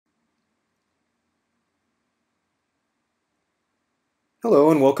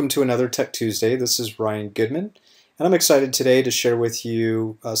Hello and welcome to another Tech Tuesday. This is Ryan Goodman, and I'm excited today to share with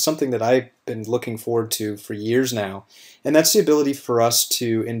you something that I've been looking forward to for years now, and that's the ability for us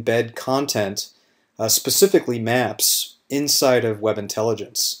to embed content, specifically maps, inside of Web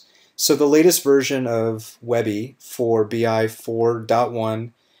Intelligence. So the latest version of Webi for BI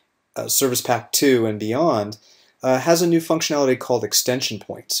 4.1, Service Pack 2 and beyond has a new functionality called extension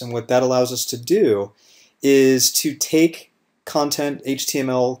points, and what that allows us to do is to take content,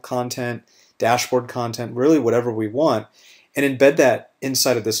 HTML content, dashboard content, really whatever we want, and embed that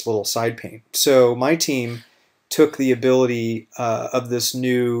inside of this little side pane. So my team took the ability of this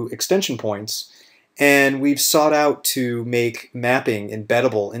new extension points, and we've sought out to make mapping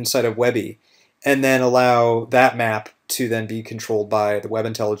embeddable inside of Webi, and then allow that map to then be controlled by the Web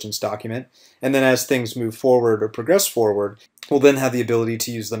Intelligence document. And then as things move forward or progress forward, we'll then have the ability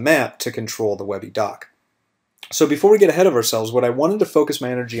to use the map to control the Webi doc. So before we get ahead of ourselves, what I wanted to focus my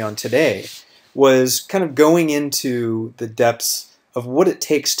energy on today was kind of going into the depths of what it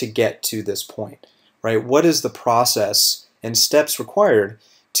takes to get to this point, right? What is the process and steps required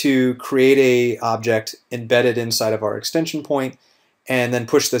to create a object embedded inside of our extension point and then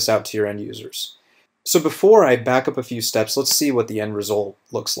push this out to your end users? So before I back up a few steps, let's see what the end result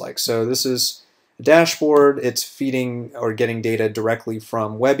looks like. So this is a dashboard. It's feeding or getting data directly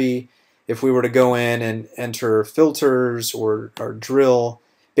from Webi. If we were to go in and enter filters or drill,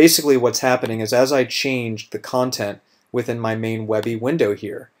 basically what's happening is as I change the content within my main Webi window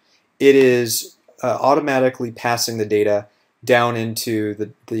here, it is automatically passing the data down into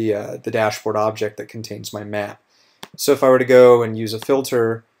the dashboard object that contains my map. So if I were to go and use a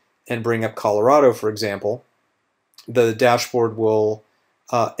filter and bring up Colorado, for example, the dashboard will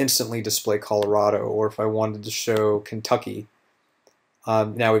instantly display Colorado. Or if I wanted to show Kentucky,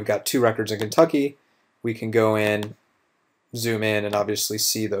 now we've got two records in Kentucky. We can go in, zoom in, and obviously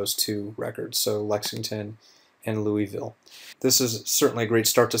see those two records, so Lexington and Louisville. This is certainly a great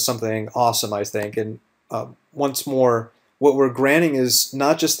start to something awesome, I think. And once more, what we're granting is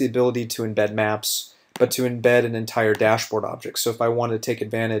not just the ability to embed maps, but to embed an entire dashboard object. So if I want to take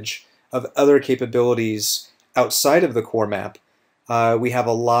advantage of other capabilities outside of the core map, we have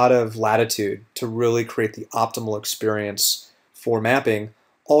a lot of latitude to really create the optimal experience for mapping,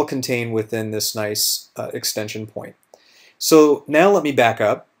 all contained within this nice extension point. So now let me back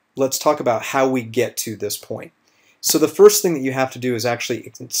up. Let's talk about how we get to this point. So the first thing that you have to do is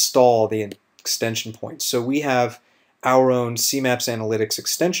actually install the extension point. So we have our own CMaps Analytics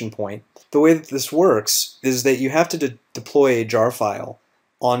extension point. The way that this works is that you have to deploy a jar file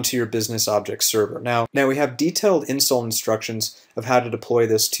onto your business objects server. Now we have detailed install instructions of how to deploy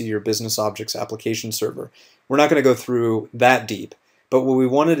this to your business objects application server. We're not going to go through that deep, but what we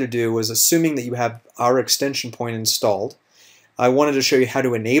wanted to do was, assuming that you have our extension point installed, I wanted to show you how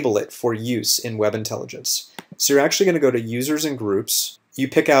to enable it for use in Web Intelligence. So you're actually going to go to Users and Groups. You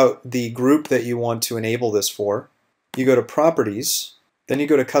pick out the group that you want to enable this for. You go to Properties, then you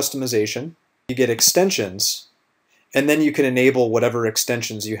go to Customization, you get Extensions, and then you can enable whatever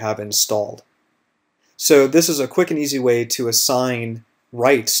extensions you have installed. So this is a quick and easy way to assign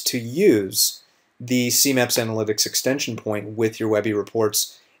rights to use the CMaps Analytics extension point with your Webi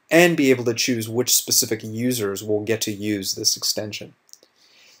reports and be able to choose which specific users will get to use this extension.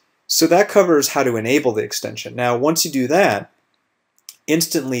 So that covers how to enable the extension. Now once you do that,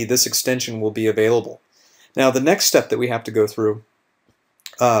 instantly this extension will be available. Now the next step that we have to go through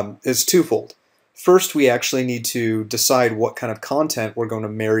is twofold. First, we actually need to decide what kind of content we're going to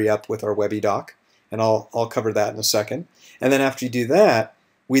marry up with our Webi doc, and I'll cover that in a second. And then after you do that,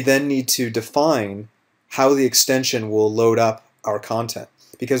 we then need to define how the extension will load up our content.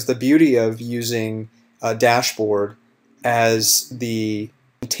 Because the beauty of using a dashboard as the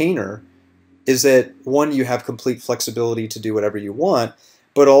container is that, one, you have complete flexibility to do whatever you want,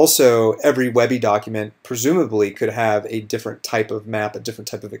 but also every Webi document presumably could have a different type of map, a different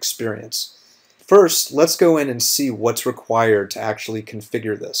type of experience. First, let's go in and see what's required to actually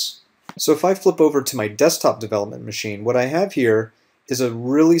configure this. So if I flip over to my desktop development machine, what I have here is a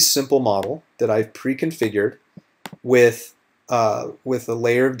really simple model that I've pre-configured with a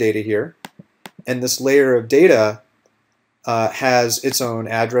layer of data here. And this layer of data has its own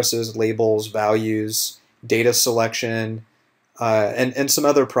addresses, labels, values, data selection, and some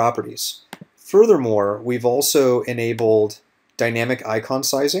other properties. Furthermore, we've also enabled dynamic icon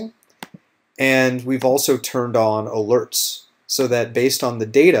sizing, and we've also turned on alerts so that based on the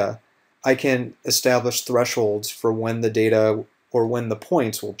data, I can establish thresholds for when the data or when the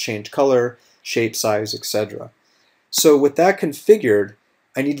points will change color, shape, size, etc. So with that configured,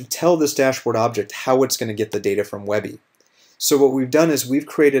 I need to tell this dashboard object how it's going to get the data from Webi. So what we've done is we've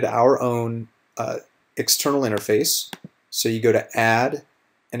created our own external interface. So you go to Add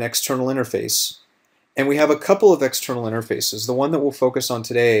an External Interface, and we have a couple of external interfaces. The one that we'll focus on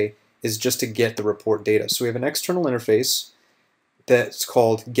today is just to get the report data. So we have an external interface that's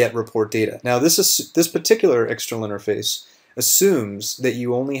called Get Report Data. Now this particular external interface assumes that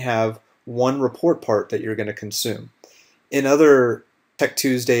you only have one report part that you're going to consume. In other Tech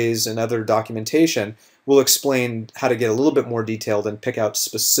Tuesdays and other documentation, we'll explain how to get a little bit more detailed and pick out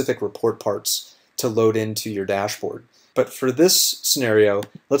specific report parts to load into your dashboard. But for this scenario,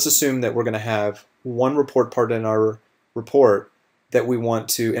 let's assume that we're going to have one report part in our report that we want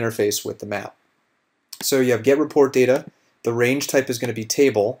to interface with the map. So you have Get Report Data. The range type is going to be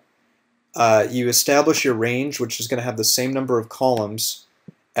table. You establish your range, which is going to have the same number of columns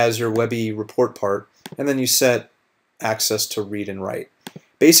as your Webi report part, and then you set access to read and write.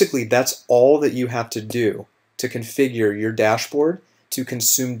 Basically, that's all that you have to do to configure your dashboard to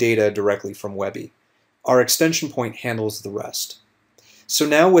consume data directly from Webi. Our extension point handles the rest. So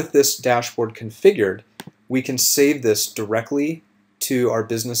now with this dashboard configured, we can save this directly to our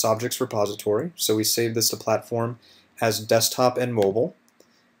business objects repository. So we save this to platform as desktop and mobile.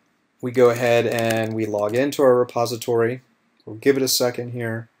 We go ahead and we log into our repository. We'll give it a second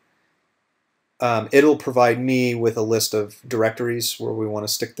here. It'll provide me with a list of directories where we want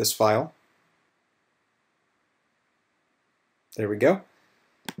to stick this file. There we go.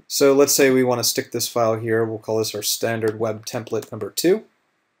 So let's say we want to stick this file here. We'll call this our standard web template number 2.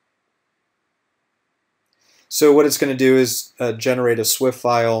 So what it's going to do is generate a Swift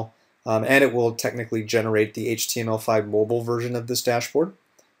file, and it will technically generate the HTML5 mobile version of this dashboard.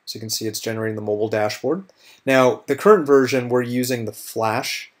 So you can see it's generating the mobile dashboard. Now, the current version, we're using the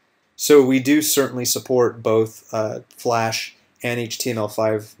Flash. So we do certainly support both Flash and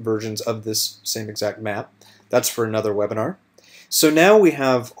HTML5 versions of this same exact map. That's for another webinar. So now we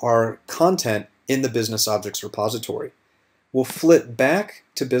have our content in the Business Objects repository. We'll flip back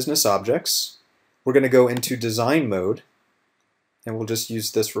to Business Objects. We're going to go into Design mode, and we'll just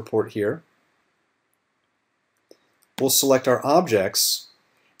use this report here. We'll select our objects,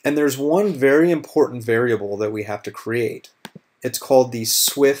 and there's one very important variable that we have to create. It's called the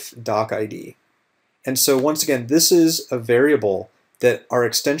Swift doc ID. And so once again, this is a variable that our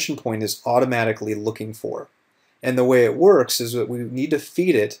extension point is automatically looking for. And the way it works is that we need to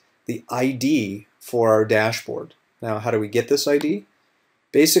feed it the ID for our dashboard. Now, how do we get this ID?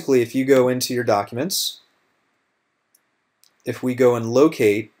 Basically, if you go into your documents, if we go and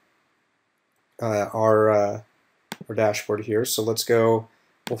locate our dashboard here, so let's go,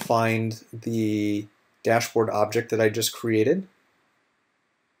 we'll find the dashboard object that I just created.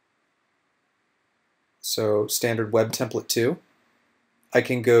 So standard web template 2. I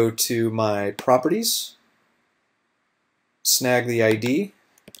can go to my properties, snag the ID.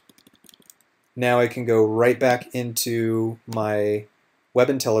 Now I can go right back into my Web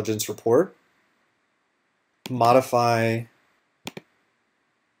Intelligence report, modify.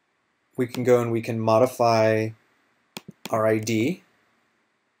 We can go and we can modify our ID,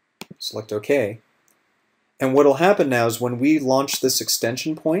 select OK. And what will happen now is when we launch this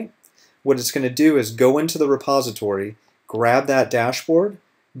extension point, what it's going to do is go into the repository, grab that dashboard,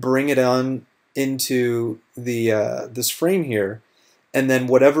 bring it on into the this frame here, and then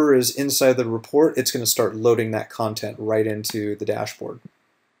whatever is inside the report, it's going to start loading that content right into the dashboard.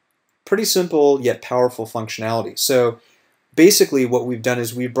 Pretty simple yet powerful functionality. So basically what we've done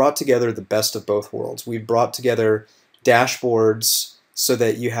is we've brought together the best of both worlds. We've brought together dashboards so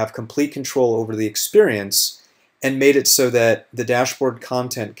that you have complete control over the experience, and made it so that the dashboard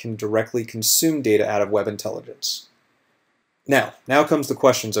content can directly consume data out of Web Intelligence. Now comes the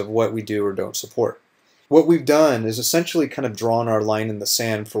questions of what we do or don't support. What we've done is essentially kind of drawn our line in the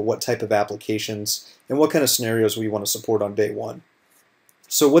sand for what type of applications and what kind of scenarios we want to support on day one.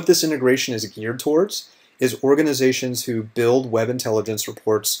 So what this integration is geared towards is organizations who build Web Intelligence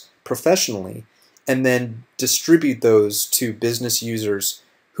reports professionally and then distribute those to business users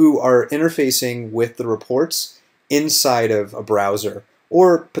who are interfacing with the reports inside of a browser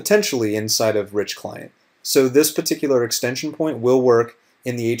or potentially inside of Rich Client. So this particular extension point will work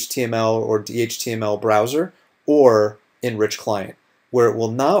in the HTML or DHTML browser or in Rich Client. Where it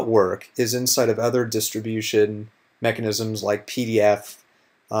will not work is inside of other distribution mechanisms like PDF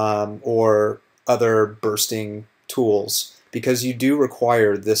or other bursting tools, because you do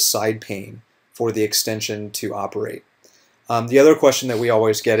require this side pane for the extension to operate. The other question that we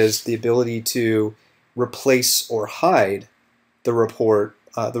always get is the ability to replace or hide the report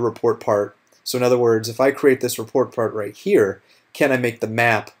part. So in other words, if I create this report part right here, can I make the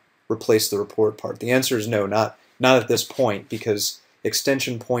map replace the report part? The answer is no, not not at this point, because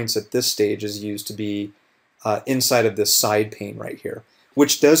extension points at this stage is used to be inside of this side pane right here,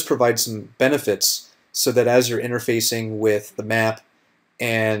 which does provide some benefits so that as you're interfacing with the map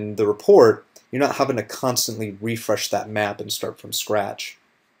and the report, you're not having to constantly refresh that map and start from scratch.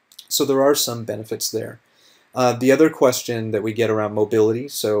 So there are some benefits there. The other question that we get around mobility,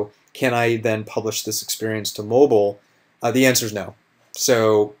 so can I then publish this experience to mobile? The answer is no.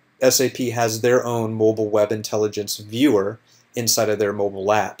 So SAP has their own mobile web intelligence viewer inside of their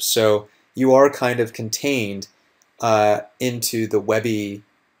mobile app. So you are kind of contained into the Webi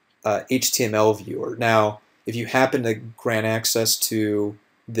HTML viewer. Now, if you happen to grant access to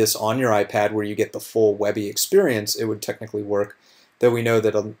this on your iPad where you get the full Webi experience, it would technically work, though we know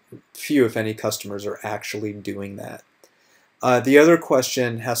that a few, if any, customers are actually doing that. The other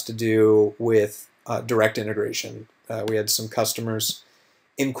question has to do with direct integration. We had some customers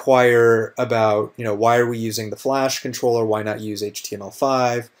inquire about, why are we using the Flash controller? Why not use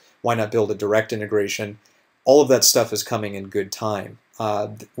HTML5? Why not build a direct integration? All of that stuff is coming in good time.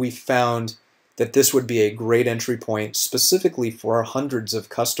 We found that this would be a great entry point specifically for our hundreds of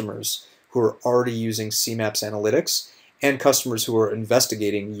customers who are already using CMaps Analytics and customers who are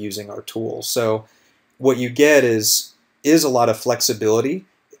investigating using our tool. So what you get is a lot of flexibility.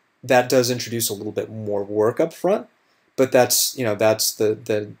 That does introduce a little bit more work up front, but that's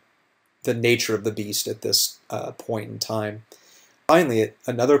the nature of the beast at this point in time. Finally,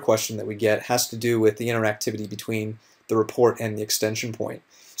 another question that we get has to do with the interactivity between the report and the extension point.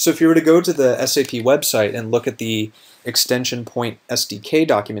 So if you were to go to the SAP website and look at the extension point SDK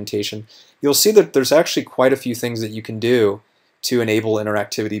documentation, you'll see that there's actually quite a few things that you can do to enable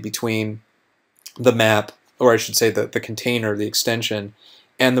interactivity between the map, or I should say the container, the extension,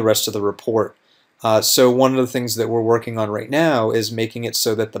 and the rest of the report. So one of the things that we're working on right now is making it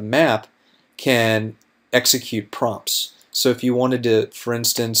so that the map can execute prompts. So if you wanted to, for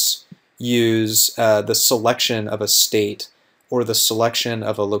instance, use the selection of a state or the selection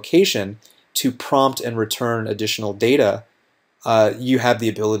of a location to prompt and return additional data, you have the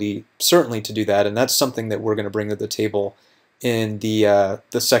ability certainly to do that, and that's something that we're going to bring to the table in the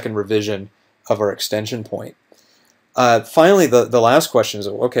second revision of our extension point. Finally, the last question is,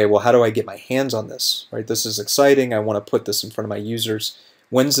 okay, well, how do I get my hands on this? Right, this is exciting. I want to put this in front of my users.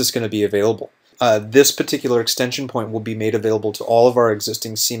 When's this going to be available? This particular extension point will be made available to all of our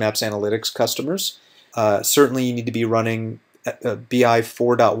existing CMaps Analytics customers. Certainly, you need to be running BI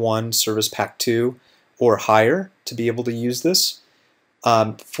 4.1 Service Pack 2 or higher to be able to use this.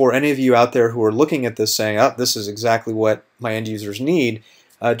 For any of you out there who are looking at this saying, oh, this is exactly what my end users need,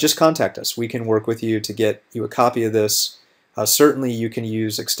 just contact us. We can work with you to get you a copy of this. Certainly, you can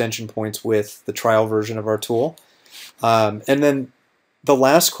use extension points with the trial version of our tool. And then the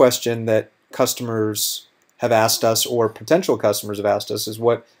last question that customers have asked us, or potential customers have asked us, is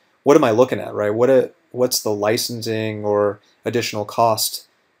what am I looking at, right? What's the licensing or additional cost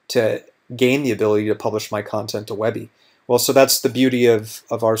to gain the ability to publish my content to Webi? Well, so that's the beauty of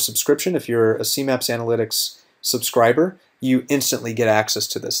our subscription. If you're a CMaps Analytics subscriber, you instantly get access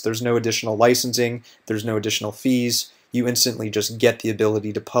to this. There's no additional licensing, there's no additional fees. You instantly just get the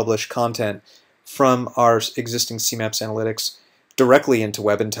ability to publish content from our existing CMaps Analytics directly into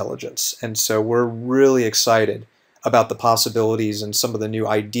Web Intelligence. And so we're really excited about the possibilities and some of the new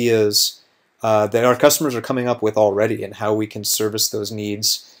ideas that our customers are coming up with already, and how we can service those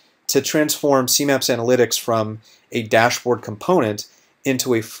needs to transform CMaps Analytics from a dashboard component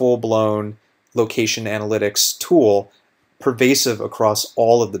into a full-blown location analytics tool pervasive across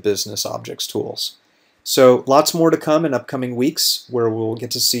all of the business objects tools. So lots more to come in upcoming weeks, where we'll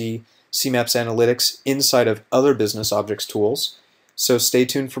get to see CMaps Analytics inside of other business objects tools. So stay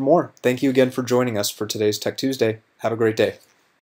tuned for more. Thank you again for joining us for today's Tech Tuesday. Have a great day.